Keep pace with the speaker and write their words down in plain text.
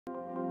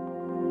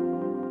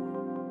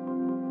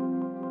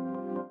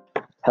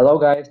Hello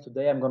guys,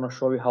 today I'm going to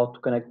show you how to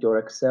connect your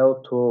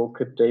Excel to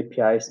Crypto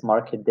API's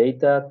market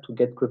data to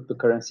get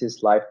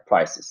cryptocurrencies live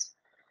prices.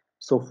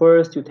 So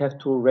first you'd have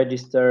to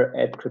register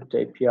at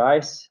Crypto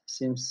APIs.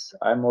 Since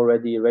I'm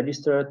already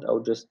registered, I'll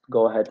just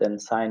go ahead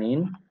and sign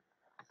in.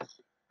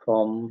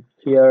 From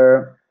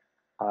here,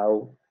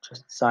 I'll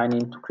just sign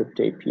in to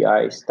Crypto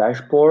API's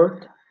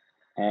dashboard.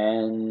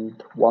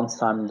 And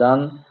once I'm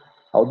done,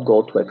 I'll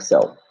go to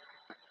Excel.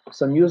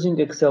 So I'm using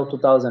Excel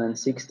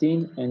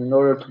 2016, and in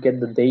order to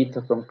get the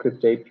data from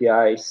Crypto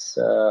API's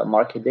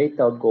market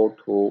data, I'll go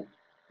to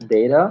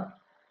Data,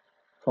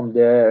 from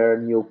there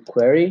New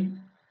Query,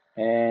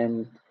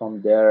 and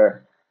from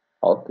there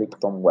I'll click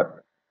from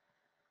Web.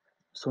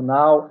 So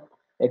now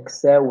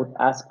Excel would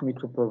ask me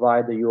to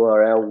provide the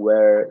URL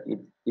where it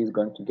is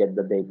going to get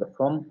the data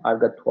from. I've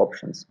got two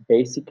options,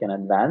 Basic and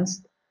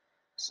Advanced.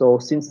 So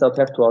since I'll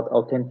have to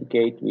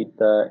authenticate with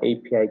the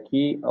API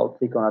key, I'll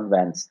click on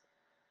Advanced.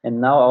 And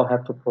now I'll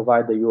have to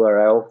provide the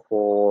URL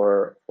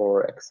for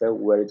Excel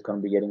where it's going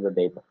to be getting the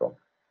data from.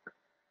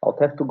 I'll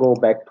have to go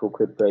back to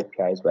Crypto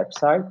API's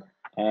website,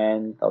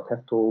 and I'll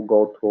have to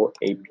go to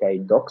API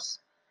docs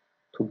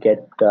to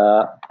get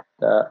the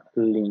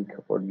link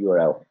or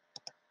URL.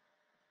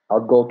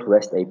 I'll go to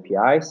REST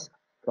APIs.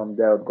 From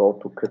there, I'll go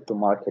to Crypto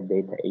Market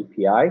Data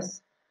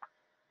APIs.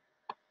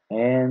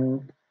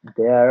 And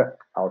there,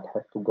 I'll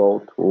have to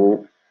go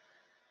to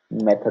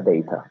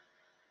metadata.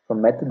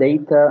 From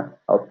metadata,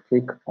 I'll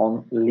click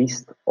on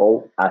list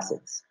all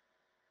assets.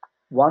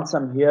 Once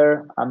I'm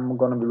here, I'm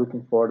going to be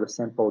looking for the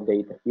sample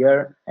data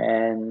here,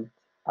 and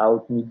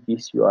I'll need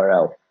this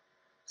URL.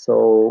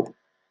 So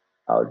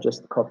I'll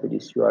just copy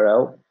this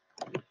URL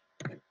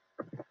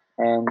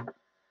and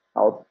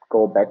I'll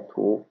go back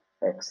to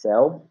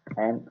Excel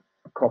and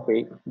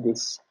copy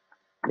this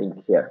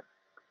link here.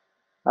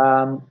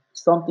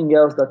 Something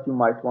else that you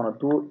might want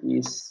to do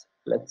is,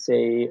 let's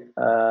say,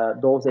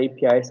 those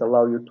APIs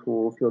allow you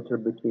to filter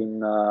between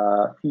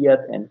fiat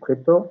and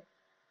crypto,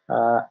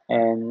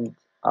 and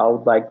I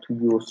would like to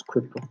use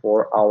crypto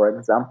for our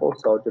example,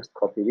 so I'll just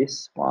copy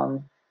this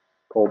one,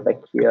 go back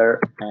here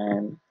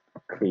and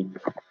click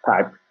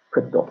type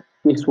crypto.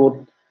 This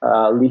would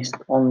list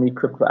only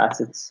crypto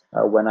assets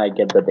when I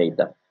get the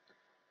data.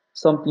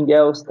 Something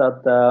else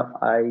that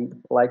I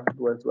like to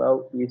do as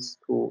well is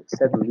to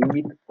set a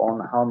limit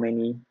on how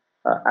many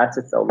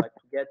assets I would like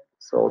to get.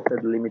 So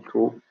set the limit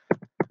to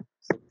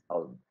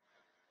 6,000.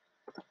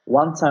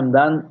 Once I'm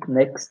done,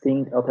 next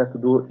thing I'll have to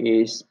do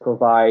is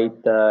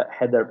provide the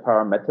header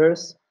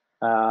parameters,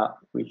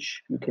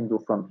 which you can do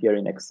from here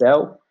in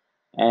Excel,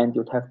 and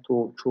you'd have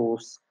to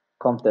choose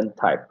content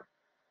type.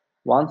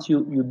 Once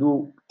you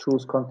do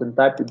choose content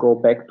type, you go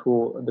back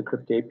to the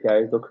Crypto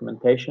API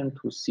documentation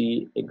to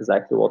see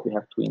exactly what you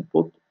have to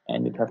input,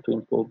 and you have to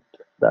input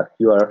that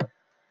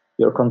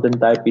your content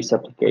type is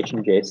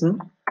application JSON.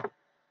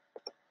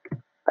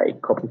 I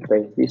copy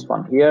paste this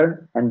one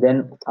here, and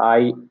then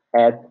I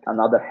add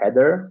another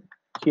header.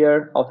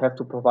 Here I'll have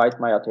to provide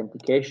my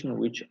authentication,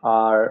 which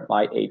are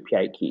my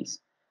API keys.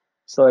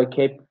 So I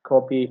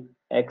copy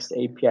X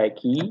API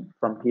key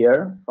from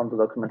here, from the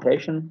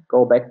documentation,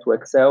 go back to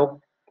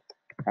Excel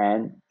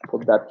and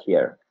put that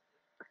here.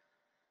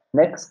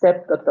 Next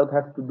step that I'll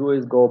have to do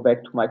is go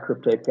back to my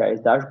Crypto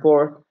API's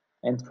dashboard,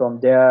 and from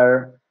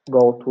there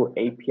go to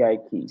API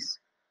keys.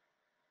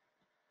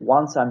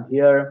 Once I'm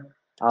here,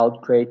 I'll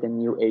create a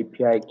new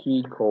API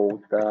key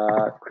called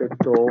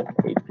Crypto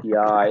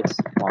API's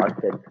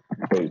Market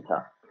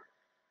Data.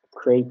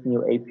 Create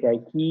new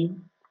API key,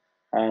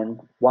 and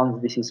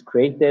once this is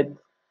created,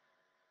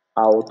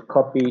 I'll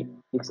copy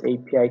this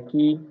API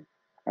key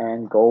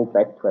and go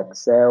back to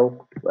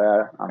Excel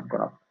where I'm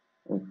gonna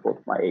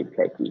input my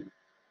API key.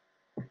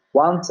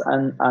 Once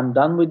I'm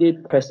done with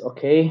it, press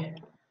OK,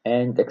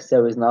 and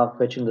Excel is now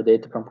fetching the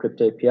data from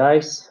Crypto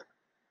APIs.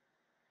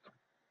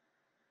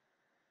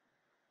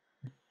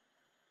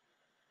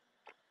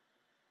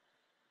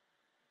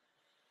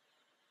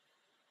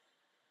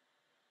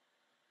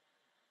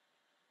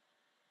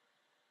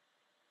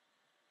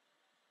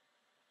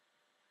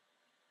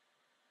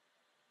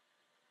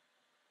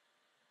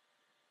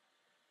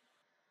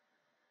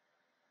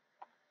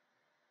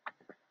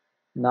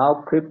 Now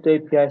Crypto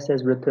API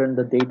says return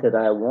the data that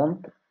I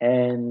want,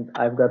 and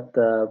I've got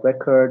the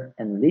record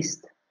and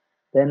list.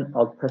 Then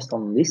I'll press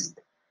on list,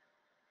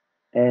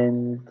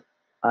 and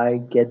I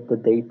get the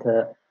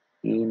data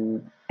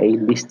in a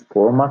list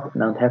format,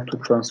 and I'll have to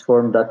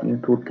transform that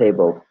into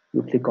table.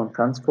 You click on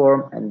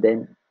transform and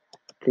then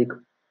click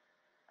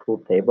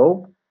to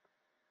table.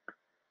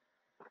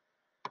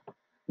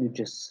 You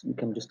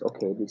can just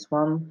OK this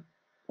one.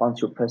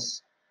 Once you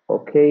press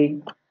OK,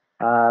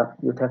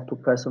 you'd have to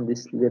press on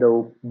this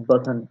little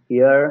button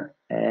here,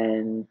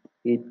 and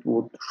it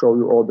would show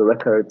you all the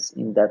records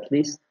in that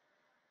list.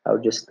 I'll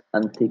just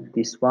untick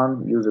this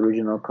one, use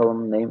original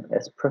column name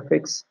as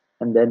prefix,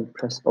 and then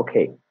press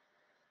OK.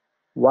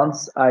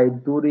 Once I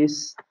do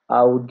this,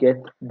 I would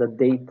get the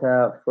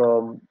data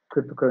from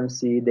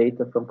cryptocurrency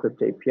data from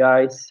Crypto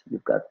APIs.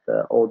 You've got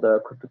all the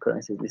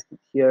cryptocurrencies listed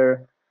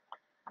here.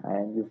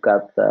 and you've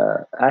got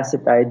the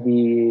asset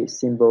ID,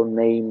 symbol,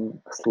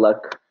 name,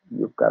 slug.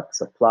 You've got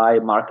supply,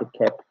 market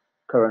cap,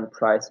 current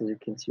price, as you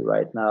can see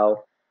right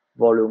now,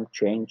 volume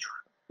change,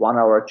 1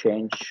 hour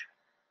change,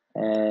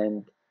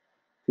 and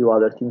a few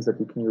other things that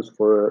you can use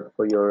for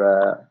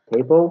your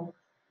table.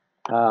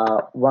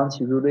 Once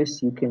you do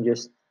this, you can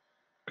just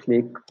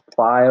click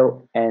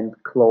file and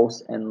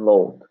close and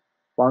load.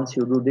 Once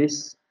you do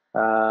this,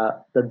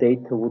 the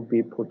data would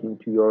be put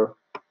into your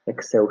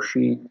Excel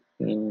sheet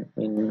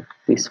in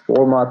this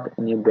format,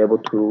 and you'll be able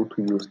to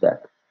use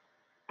that.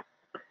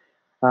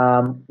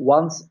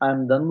 Once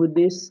I'm done with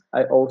this,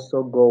 I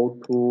also go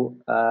to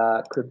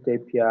Crypto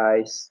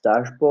API's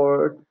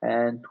dashboard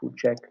and to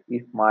check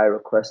if my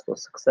request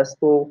was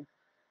successful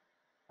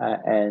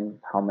and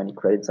how many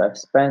credits I've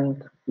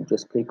spent. You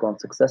just click on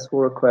successful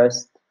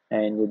request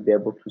and you'll be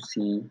able to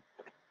see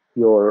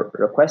your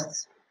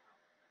requests.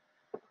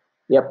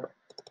 Yep,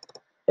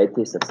 it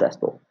is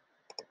successful.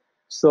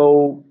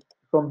 So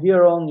from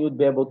here on, you'd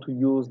be able to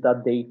use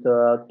that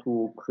data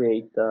to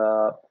create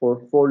a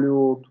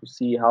portfolio, to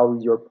see how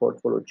is your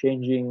portfolio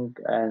changing,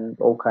 and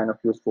all kind of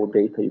useful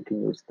data. You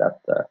can use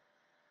that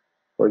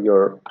for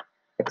your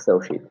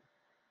Excel sheet.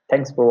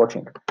 Thanks for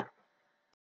watching.